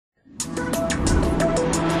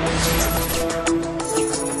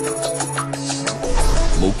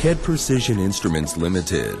Moked Precision Instruments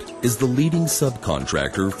Limited is the leading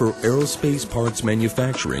subcontractor for aerospace parts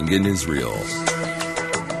manufacturing in Israel.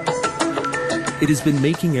 It has been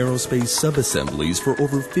making aerospace sub-assemblies for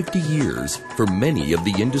over 50 years for many of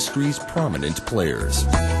the industry's prominent players.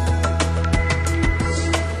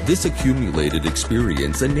 This accumulated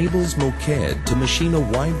experience enables Moked to machine a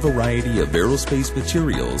wide variety of aerospace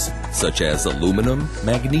materials such as aluminum,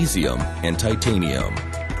 magnesium, and titanium.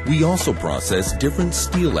 We also process different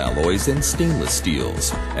steel alloys and stainless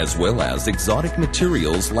steels, as well as exotic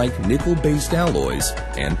materials like nickel-based alloys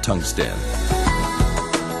and tungsten.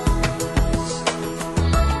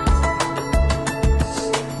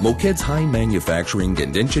 Moked's high manufacturing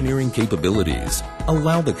and engineering capabilities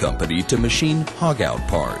allow the company to machine hog-out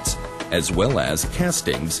parts, as well as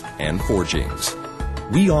castings and forgings.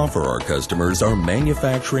 We offer our customers our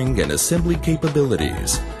manufacturing and assembly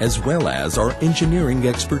capabilities, as well as our engineering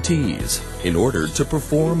expertise, in order to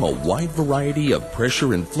perform a wide variety of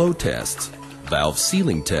pressure and flow tests, valve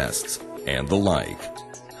sealing tests, and the like.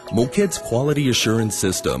 Moked's quality assurance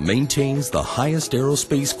system maintains the highest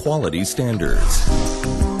aerospace quality standards.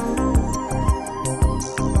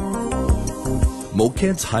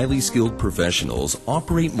 Moked's highly skilled professionals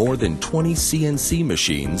operate more than 20 CNC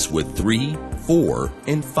machines with 3, 4,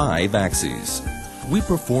 and 5 axes. We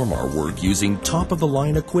perform our work using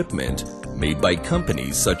top-of-the-line equipment made by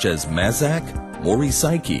companies such as Mazak,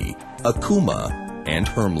 Morisaiki, Akuma, and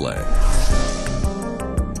Hermle.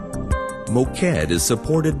 Moked is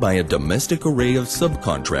supported by a domestic array of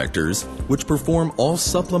subcontractors which perform all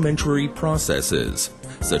supplementary processes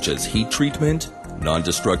such as heat treatment,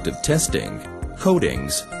 non-destructive testing,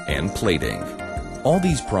 coatings, and plating. All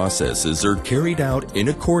these processes are carried out in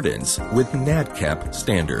accordance with NADCAP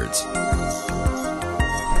standards.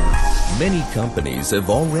 Many companies have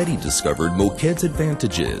already discovered Moked's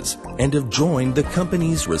advantages and have joined the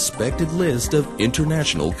company's respected list of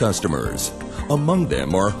international customers. Among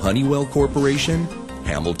them are Honeywell Corporation,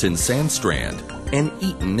 Hamilton Sandstrand, and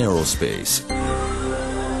Eaton Aerospace.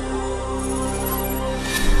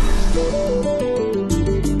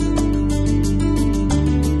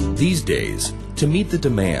 These days, to meet the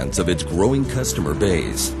demands of its growing customer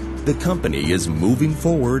base, the company is moving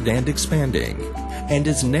forward and expanding, and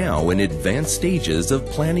is now in advanced stages of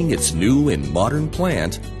planning its new and modern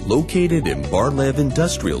plant located in Bar-Lev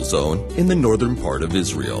Industrial Zone in the northern part of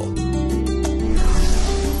Israel.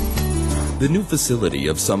 The new facility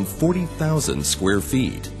of some 40,000 square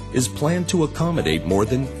feet is planned to accommodate more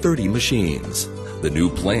than 30 machines. The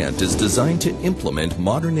new plant is designed to implement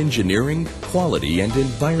modern engineering, quality, and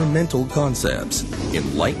environmental concepts,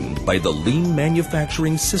 enlightened by the lean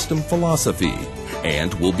manufacturing system philosophy,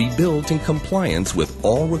 and will be built in compliance with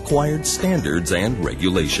all required standards and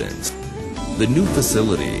regulations. The new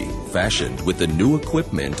facility, fashioned with the new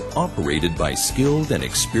equipment operated by skilled and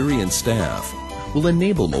experienced staff, will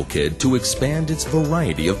enable Moked to expand its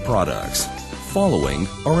variety of products. Following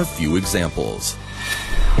are a few examples.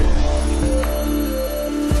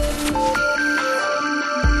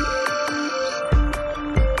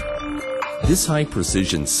 This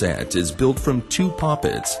high-precision set is built from 2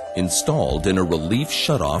 poppets installed in a relief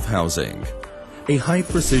shutoff housing. A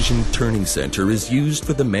high-precision turning center is used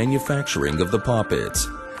for the manufacturing of the poppets,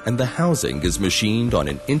 and the housing is machined on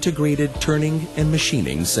an integrated turning and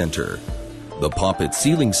machining center. The poppet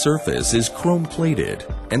sealing surface is chrome-plated,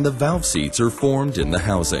 and the valve seats are formed in the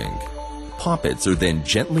housing. Poppets are then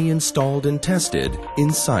gently installed and tested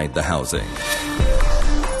inside the housing.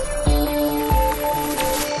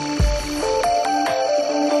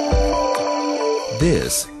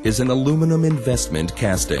 This is an aluminum investment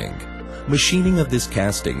casting. Machining of this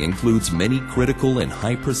casting includes many critical and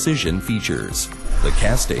high-precision features. The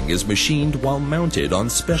casting is machined while mounted on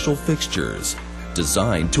special fixtures,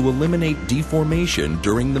 designed to eliminate deformation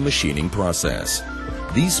during the machining process.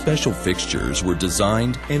 These special fixtures were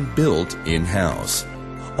designed and built in-house.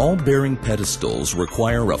 All bearing pedestals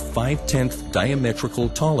require a 5/10 diametrical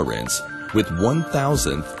tolerance with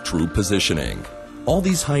 1/1000th true positioning. All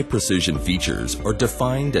these high-precision features are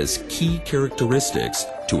defined as key characteristics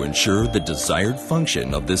to ensure the desired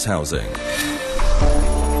function of this housing.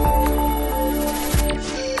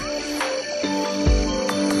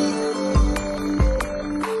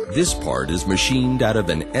 This part is machined out of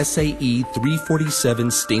an SAE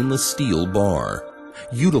 347 stainless steel bar,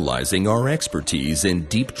 utilizing our expertise in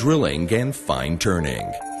deep drilling and fine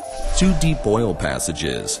turning. 2 deep oil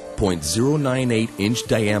passages, 0.098-inch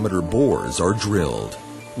diameter bores are drilled.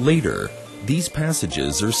 Later, these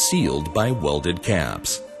passages are sealed by welded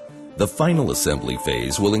caps. The final assembly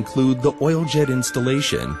phase will include the oil jet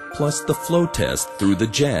installation plus the flow test through the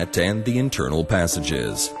jet and the internal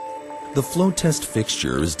passages. The flow test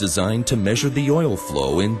fixture is designed to measure the oil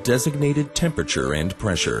flow in designated temperature and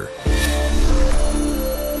pressure.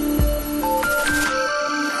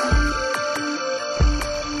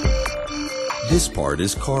 This part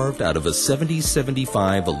is carved out of a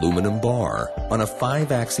 7075 aluminum bar on a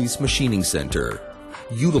 5-axis machining center,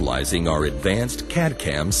 utilizing our advanced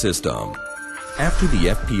CAD/CAM system. After the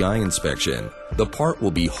FPI inspection, the part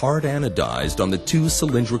will be hard anodized on the 2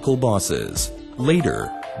 cylindrical bosses. Later,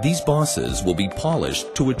 these bosses will be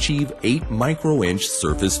polished to achieve 8 micro-inch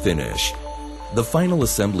surface finish. The final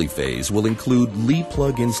assembly phase will include lead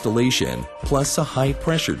plug installation plus a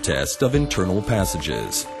high-pressure test of internal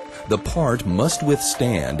passages. The part must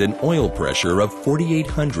withstand an oil pressure of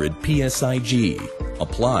 4,800 psig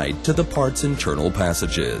applied to the part's internal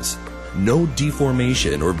passages. No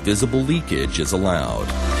deformation or visible leakage is allowed.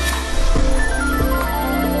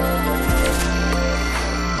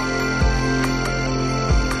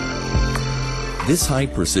 This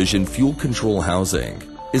high-precision fuel control housing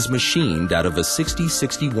is machined out of a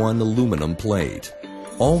 6061 aluminum plate.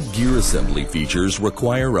 All gear assembly features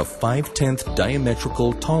require a 5/10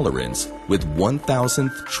 diametrical tolerance with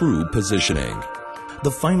 1/1000th true positioning.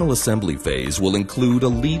 The final assembly phase will include a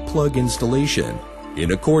lead plug installation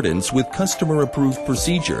in accordance with customer-approved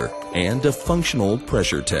procedure and a functional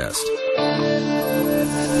pressure test.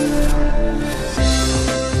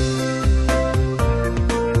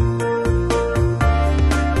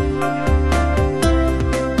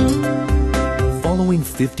 Following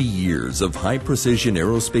 50 years of high-precision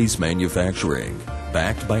aerospace manufacturing,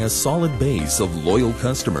 backed by a solid base of loyal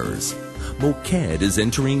customers, Moked is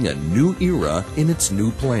entering a new era in its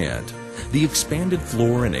new plant. The expanded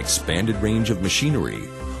floor and expanded range of machinery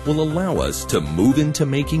will allow us to move into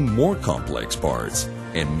making more complex parts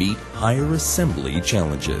and meet higher assembly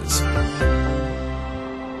challenges.